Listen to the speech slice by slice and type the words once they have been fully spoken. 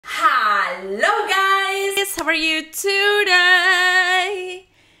Hello guys, how are you today?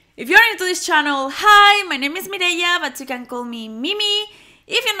 If you're new to this channel, hi, my name is Mireia, but you can call me Mimi.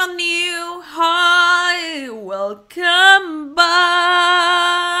 If you're not new, hi, welcome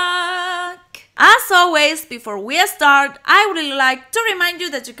back. As always, before we start, I would really like to remind you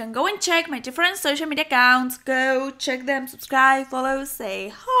that you can go and check my different social media accounts. Go check them, subscribe, follow,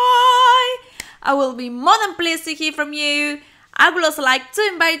 say hi. I will be more than pleased to hear from you. I would also like to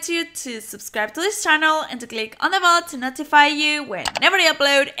invite you to subscribe to this channel and to click on the bell to notify you whenever I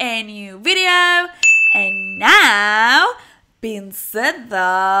upload a new video. And now, being said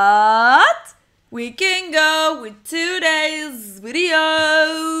that, we can go with today's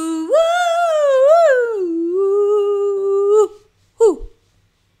video. Woo! Woo!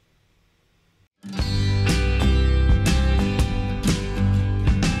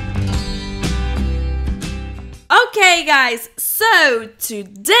 Okay guys, so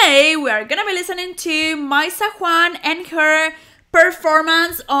today we are gonna be listening to Maysha Juan and her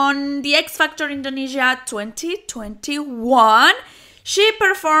performance on the X Factor Indonesia 2021. She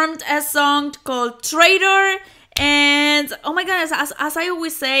performed a song called Traitor, and oh my goodness, as I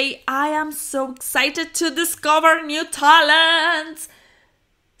always say, I am so excited to discover new talents.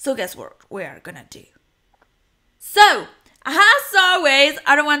 So guess what we are gonna do? So, as always,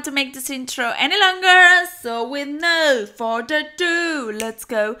 I don't want to make this intro any longer, so with no further ado, let's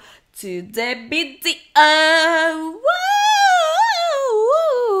go to the video. Woo!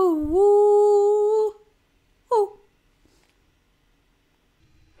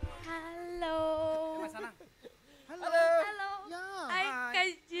 Halo. Halo. Hai Kak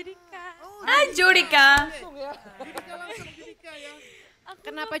Judika. Hai Judika.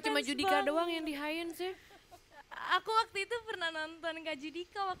 Kenapa cuma Judika doang yang di-hain sih? Aku waktu itu pernah nonton Kak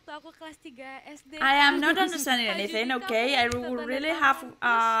Judika waktu aku kelas 3 SD. I am not understanding anything, okay? I would really have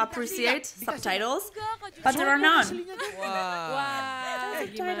appreciate subtitles, but there are none. Wah,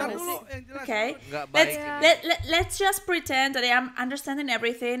 gimana sih? Okay, let's just pretend that I am understanding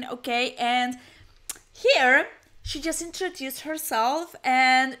everything, okay? And here, she just introduced herself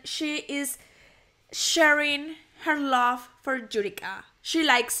and she is sharing her love for Judika. She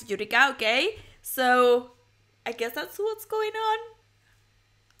likes Judika, okay? So I guess that's what's going on.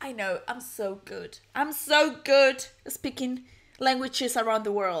 I know, I'm so good. I'm so good speaking languages around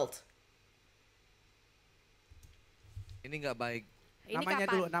the world. Ini nggak baik. Namanya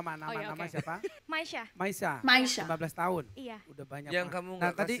kapan? dulu, nama siapa? Maysha. Maysha. 15 tahun. Iya. Udah banyak. Yang banget. kamu Nah,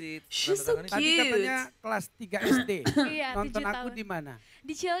 nggak tadi, kasih She's so tanda tangan tadi cute. katanya kelas 3 SD. Iya, Nonton 7 aku tahun. di mana?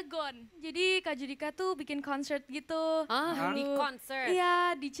 Di Cilegon. Jadi Kak Judika tuh bikin konser gitu. Di konser.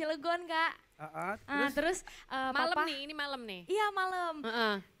 Iya, di Cilegon, Kak. Terus Malam papa, nih, ini malam nih. Iya, malam.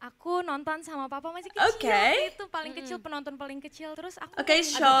 Aku nonton sama papa masih kecil. Okay. Itu paling kecil, penonton paling kecil. Terus aku Okay,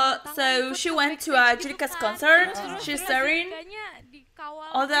 so she went to Judika's concert. She's sharing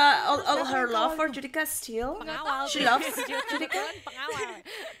all her love for Judika still. Pengawal. She loves Judika. Pengawal.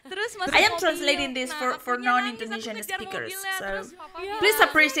 Terus masuk I am mobil. translating this for akunya non-Indonesian nangis, aku kejar speakers, mobilnya, so terus papa bilang, please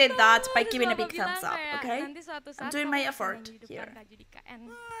appreciate that by terus giving a papa big bilang thumbs up, kayak, okay? nanti suatu saat I'm doing kamu my akan effort di depan here. Kak Judika, and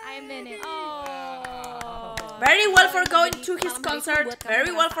I mean it. Very well for going to his concert.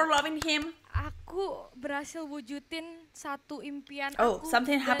 Very well for loving him. Aku berhasil wujudin satu impian Oh, aku.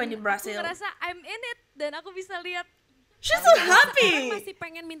 something dan happened in Brazil. Aku ngerasa I'm in it dan aku bisa lihat She's so happy. Masih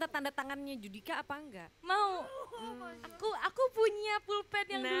pengen minta tanda tangannya Judika apa enggak? mau. Aku punya pulpen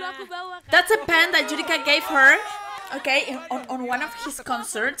yang dulu aku bawa. Kak. That's a pen that Judika gave her. Okay, on one of his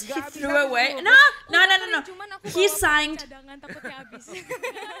concerts, he threw away. No. Cuman aku He bawa signed cadangan takutnya habis.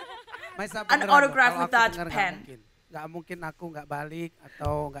 Maysha, an beneran loh, autograph kalau with aku that denger pen. Nggak mungkin aku nggak balik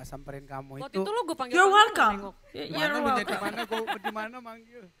atau nggak samperin kamu Waktu itu. itu lo gue panggil You're kamu, welcome. nengok. You're Mana lu jadi welcome. mana? Gue di mana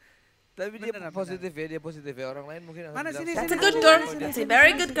manggil? Tapi dia Beneran, positif ya, dia positif ya. Orang lain mungkin akan Mana bilang, sini, That's a sini. good girl. That's a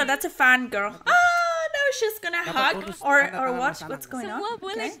very good girl. That's a fan girl. Oh no, she's gonna Dapat hug bonus or tanda tangan what? pasangan. What's going on? Semua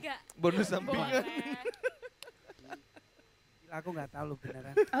boleh Okay. nggak? bonus sampingan. Gila, aku nggak tahu lu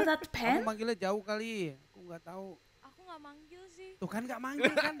beneran. Oh, that Aku pen? manggilnya jauh kali. Aku nggak tahu. Aku nggak manggil sih. Tuh kan nggak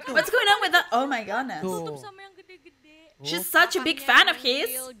manggil kan tuh. What's going on with that? Oh my goodness. Tutup Tuh. sama yang gede-gede. She's such a big fan of his.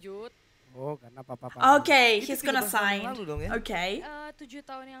 Jud. Oh, karena papa. Okay, Itu he's gonna 13 tahun sign. yang lalu dong ya? Okay. 7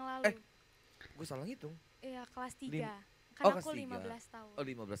 tahun yang lalu. Gue salah ngitung. Iya, kelas 3. Lim- Kan oh, aku kelas 3. 15 tahun. Oh,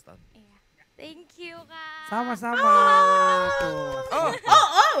 15 tahun. Iya. Thank you, Kak. Sama-sama. Tuh. Oh,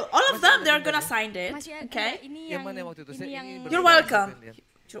 all of them, they're gonna sign it. Masih ada Okay. ini Yang yang mana waktu itu? ini yang You're welcome.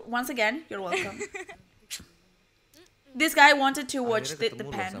 Once again, you're welcome. This guy wanted to watch the Akhirnya ketemu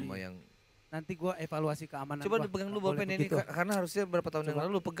loh pen. sama yang Nanti gua evaluasi keamanan coba gua. dipegang dulu Nggak boleh bolpen ini begitu. karena harusnya berapa tahun yang Coba.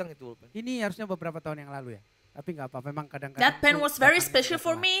 lalu lu pegang itu bolpen. Ini harusnya beberapa tahun yang lalu ya. Tapi nggak apa, memang kadang-kadang. That pen tuh was very datangnya special udah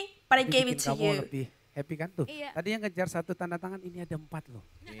for tua. me. but I Tapi gave bikin it to kamu you. lebih happy kan tuh. Iya. Tadi yang ngejar 1 tanda tangan, ini ada 4 loh.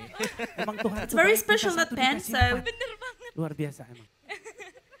 Emang Tuhan It's tuh very baik, special, minta that 1 pen, dikasih so- 4. Luar biasa emang.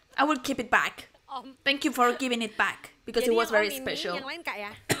 I will keep it back. Thank you for giving it back because it Jadi was yang very Om ini, special. yang lain Kak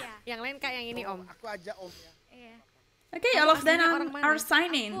ya? Iya. Yang lain Kak yang ini Om. Aku aja Om ya. Iya. Okay, Kamu all of them aslinya orang mana? are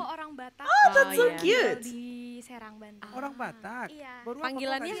signing. Aku orang Batak. Oh, that's so iya. tinggal cute. di Serang, Banten. Orang Batak. Iya. Baru apa kok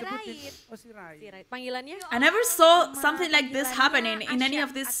Panggilannya nggak disebutin? Sirait. Oh si Rai. Si Rai. Panggilannya I never saw Nama something like this happening in any Asya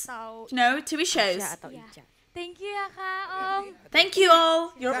of these, atau TV shows. Asya atau Iya. Ica. Thank you ya Kak Om. Thank you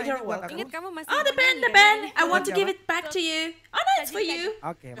all. You're Kak, ini buat welcome. aku. Ingat kamu masih Oh, the mau pen, nyanyi the kan pen. ini? I want to Siapa? give it back to you. Oh no, it's for you.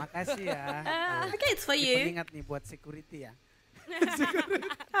 Oke, makasih ya. Okay, it's for Ini you. pengingat nih buat security ya.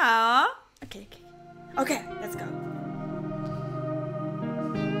 Aww. Okay, okay. Okay, let's go.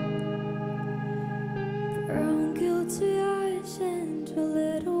 Brown guilty eyes and a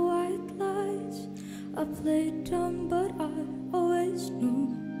little white lies. I played dumb, but I always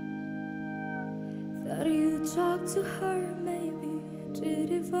knew that you talked to her, maybe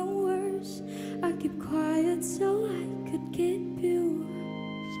did even worse. I keep quiet so I could keep you.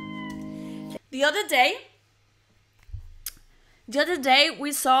 The other day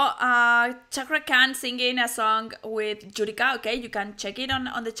we saw Chakra Khan singing a song with Judika. Okay, you can check it on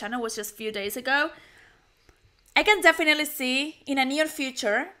the channel. It was just a few days ago. I can definitely see in a near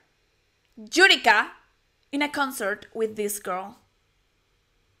future Judika in a concert with this girl.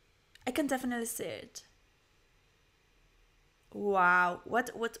 I can definitely see it. Wow, what,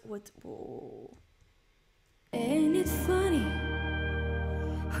 whoa. Ain't it funny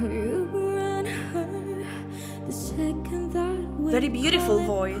how you run her the second that we Very beautiful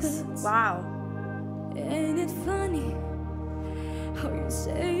call it voice. quits? Wow. Ain't it funny how you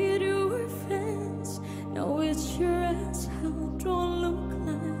say you were friends? Now it's your ass how don't look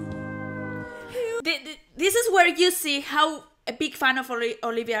like. This is where you see how a big fan of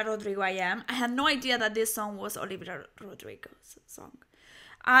Olivia Rodrigo I am. I had no idea that this song was Olivia Rodrigo's song.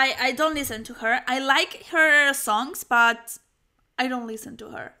 I don't listen to her. I like her songs, but I don't listen to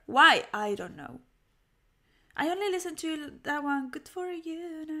her. Why? I don't know. I only listen to that one, Good For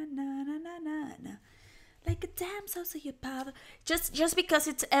You, na na na na na na. Like a damn so you power. Just because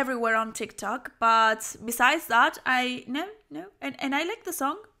it's everywhere on TikTok, but besides that, no. And I like the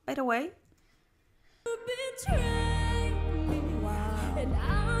song, by the way. And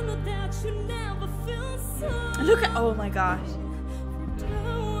I know that you never feel so. Look at, oh my gosh.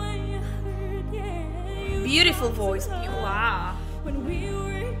 Beautiful voice. Wow. When we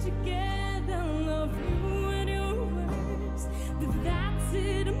were together, love you and your words, but that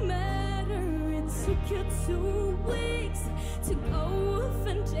didn't matter. It took you 2 weeks to go off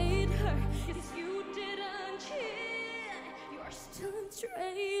and date her. 'Cause you didn't cheat, you're still a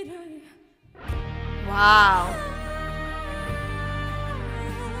traitor. Wow.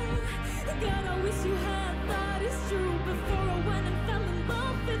 God, I wish you had thought it's true before I went and fell in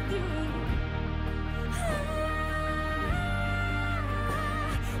love with you.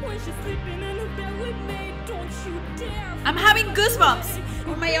 When she's sleeping in the bed with me, don't you dare. I'm having goosebumps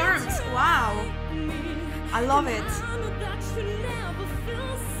on my arms. Wow. I love it. I know that you never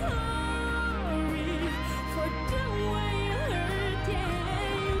feel sorry for the way you hurt.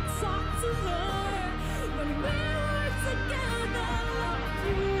 Yeah, you talk to her when we were together. Love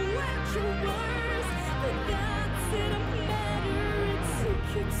you at your worst, but that didn't matter. It took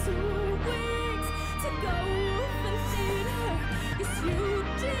you 2 weeks to go off and date her. 'Cause you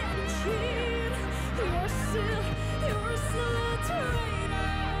didn't cheat. You're still a traitor.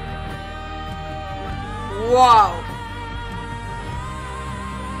 Wow.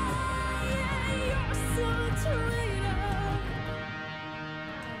 You're still a traitor.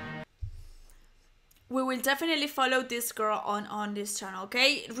 We will definitely follow this girl on this channel,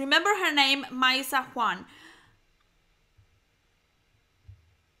 okay? Remember her name, Maysha Juan.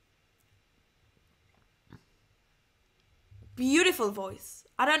 Beautiful voice.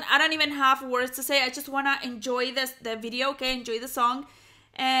 I don't even have words to say. I just wanna enjoy the video, okay? Enjoy the song,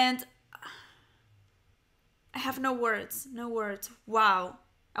 and I have no words. No words. Wow.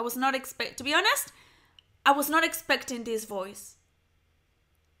 I was not to be honest, I was not expecting this voice.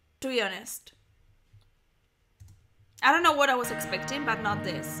 To be honest. I don't know what I was expecting, but not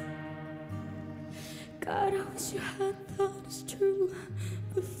this. God, I wish you had thought it's true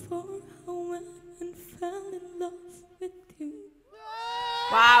before I went and fell in love with you.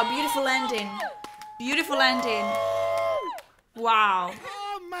 Wow, beautiful ending. Beautiful ending. Wow.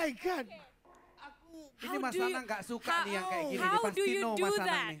 Oh my God. Ini Mas do you- Nanang nggak suka nih yang kayak gini. nih. How Pasti do you no do Mas Nanang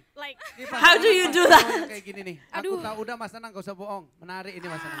that? nih. Like, Ini pasti How do you Mas do Nanang that? yang kayak gini nih. Aku tahu udah Mas Nanang gak usah bohong. Menarik ini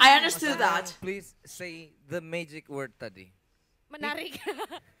Mas Nanang. I understood that. Please say the magic word tadi. menarik.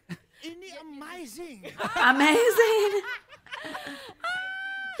 Amazing. Amazing.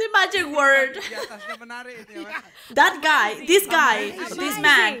 The magic word. Di atasnya menarik itu ya, Mas. That guy, this guy, this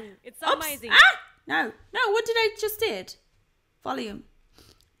man. Amazing. It's Oops. amazing. Ah! No, what did I just did? Volume.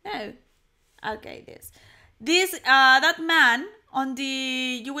 No. Okay, this that man on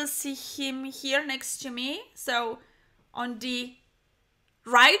the, you will see him here next to me. So on the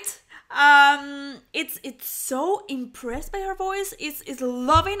right, it's so impressed by her voice. It's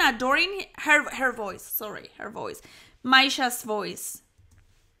loving, adoring her voice. Sorry, her voice. Maysha's voice.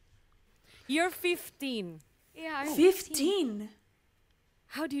 You're 15. Yeah, I'm 15.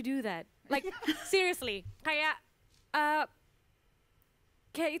 How do you do that? Like seriously, kayak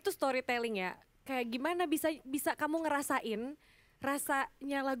kayak itu storytelling ya. Kayak gimana bisa kamu ngerasain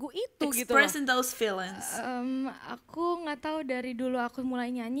rasanya lagu itu gitu loh. Expressing those feelings. Aku nggak tahu dari dulu aku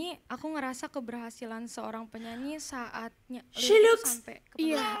mulai nyanyi, aku ngerasa keberhasilan seorang penyanyi saatnya She looks- sampai ke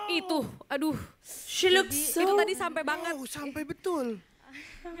Iya, itu. Aduh. She looks so. Itu tadi sampai banget. Oh, sampai betul.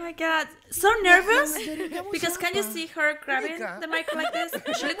 Oh my god, so nervous. Because can you see her grabbing Monica. the mic like this?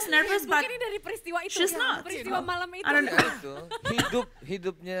 She looks nervous, but Mungkin ini dari peristiwa itu. she's not. Peristiwa malam itu. I don't know. Itu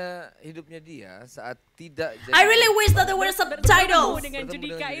hidupnya dia saat tidak jadi. I really wish that there were subtitles. Dengan bertemu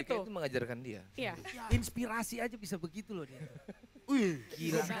Judika itu. mengajarkan dia. Iya. Inspirasi aja bisa begitu loh dia. Wih,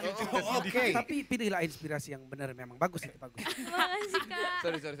 Gila. Oke. Tapi pilihlah inspirasi yang benar, memang bagus itu, bagus. Makasih Kak.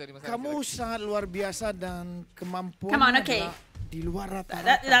 Sorry Mas. Kamu sangat luar biasa dan kemampuan Come on, okay. di luar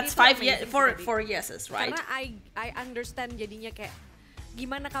rata-rata. That's Itu 5 amazing four tadi. yeses, right? Karena I understand jadinya kayak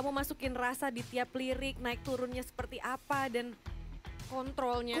gimana kamu masukin rasa di tiap lirik, naik turunnya seperti apa dan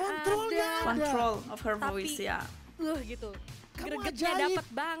kontrolnya Kontrolnya ada. Control of her Tapi- voice, yeah. Gitu. Kamu Gregetnya ajaib. dapet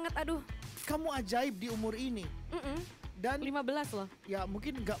banget, aduh. Kamu ajaib di umur ini. Dan 15 loh. ya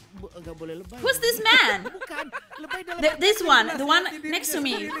mungkin nggak boleh lebay. Who's this man? Bukan, lebay dalam This one, the one next to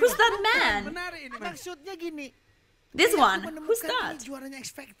me. Who's that man? Menarik ini, Mas. maksudnya gini. This aku one. Who's menemukan that? ini juaranya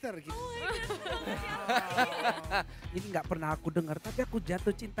X Factor gitu. Ini nggak pernah aku dengar, tapi aku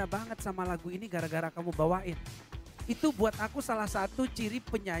jatuh cinta banget sama lagu ini gara-gara kamu bawain. Itu buat aku salah satu ciri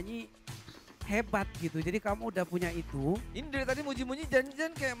penyanyi hebat gitu. Jadi kamu udah punya itu. Ini dari tadi muji-muji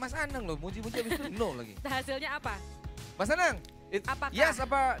jangan kayak Mas Anang loh. Muji-muji abis itu no lagi. Hasilnya apa? Mas Anang, Apakah? yes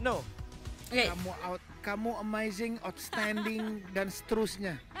apa no? Okay. Kamu amazing, outstanding dan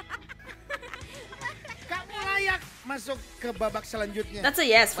seterusnya. Kamu layak masuk ke babak selanjutnya. That's a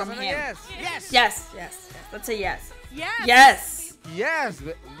yes from Mas Anang, him. yes. Yes. Yes. That's a yes. Yes. Yes. Yes,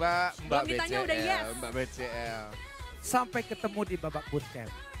 Mbak Belum ditanya udah yes. Mbak BCL. Sampai ketemu di babak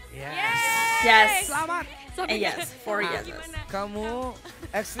bootcamp. Yes. Selamat. A yes. 4 yeses. Kamu,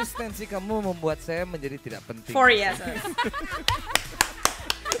 eksistensi kamu membuat saya menjadi tidak penting. 4 yeses.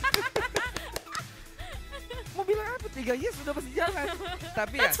 Mau bilang apa? 3 yes sudah pasti jalan.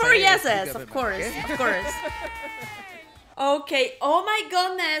 Tapi That's ya, 4 saya yes yeses, juga of memang, course, oke? of course. Okay, oh my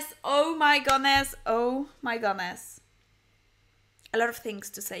goodness, oh my goodness, oh my goodness. A lot of things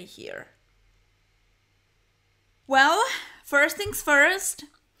to say here. Well, first things first,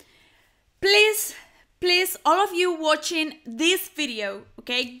 please, all of you watching this video,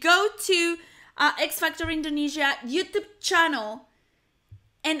 okay, go to X Factor Indonesia YouTube channel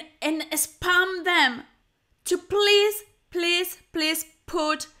and spam them to please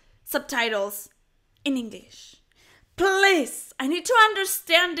put subtitles in English. Please, I need to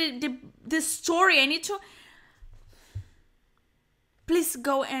understand the story. I need to. Please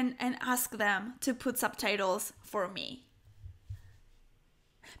go and ask them to put subtitles for me.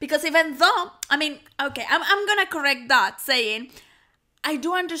 Because even though, I mean, okay, I'm gonna correct that, saying I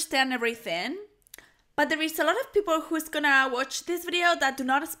do understand everything, but there is a lot of people who's gonna watch this video that do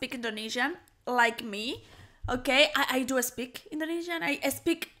not speak Indonesian, like me. Okay, I do speak Indonesian. I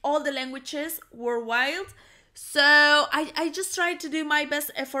speak all the languages worldwide. So I just try to do my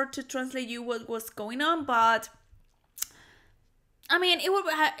best effort to translate you what was going on, but I mean it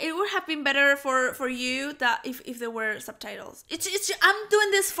would have been better for you that if there were subtitles. It's I'm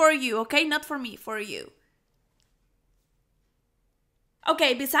doing this for you, okay? Not for me, for you.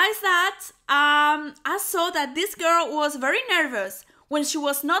 Okay, besides that, I saw that this girl was very nervous when she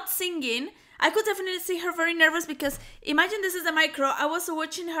was not singing. I could definitely see her very nervous because imagine this is a micro. I was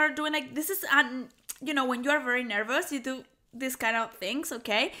watching her doing like, this is, you know, when you are very nervous, you do this kind of things,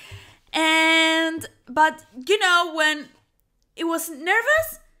 okay? But you know, when it was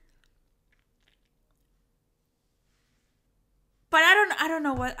nervous, but I don't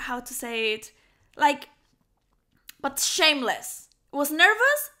know how to say it, like, but shameless. It was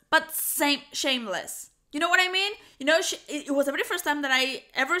nervous, but shameless. You know what I mean? You know, it was the very first time that I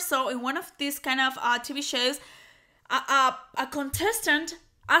ever saw in one of these kind of TV shows a contestant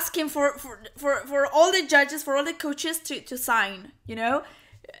asking for all the judges, for all the coaches to sign, you know.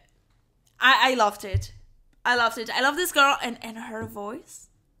 I loved it. I loved it. I love this girl and her voice.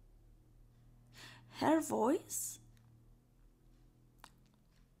 Her voice.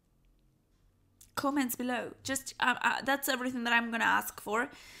 Comments below. Just that's everything that I'm gonna ask for.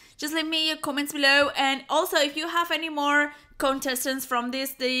 Just leave me your comments below, and also if you have any more contestants from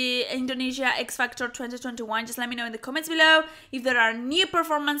the Indonesia X Factor 2021, just let me know in the comments below. If there are new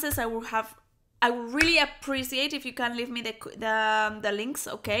performances, I would really appreciate if you can leave me the links,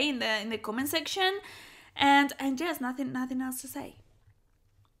 okay, in the comment section. And yes, nothing else to say.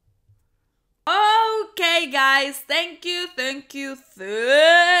 Okay, guys, thank you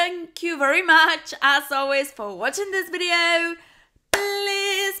very much, as always, for watching this video.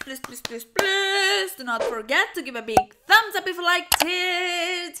 Please do not forget to give a big thumbs up if you liked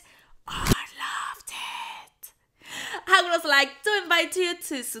it or loved it. I would also like to invite you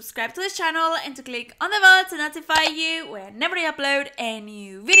to subscribe to this channel and to click on the bell to notify you whenever I upload a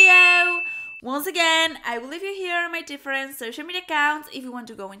new video. Once again, I will leave you here on my different social media accounts if you want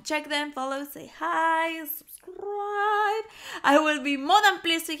to go and check them, follow, say hi, subscribe. I will be more than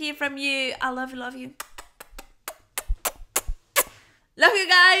pleased to hear from you. I love you. Love you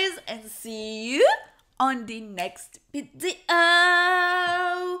guys, and see you on the next video.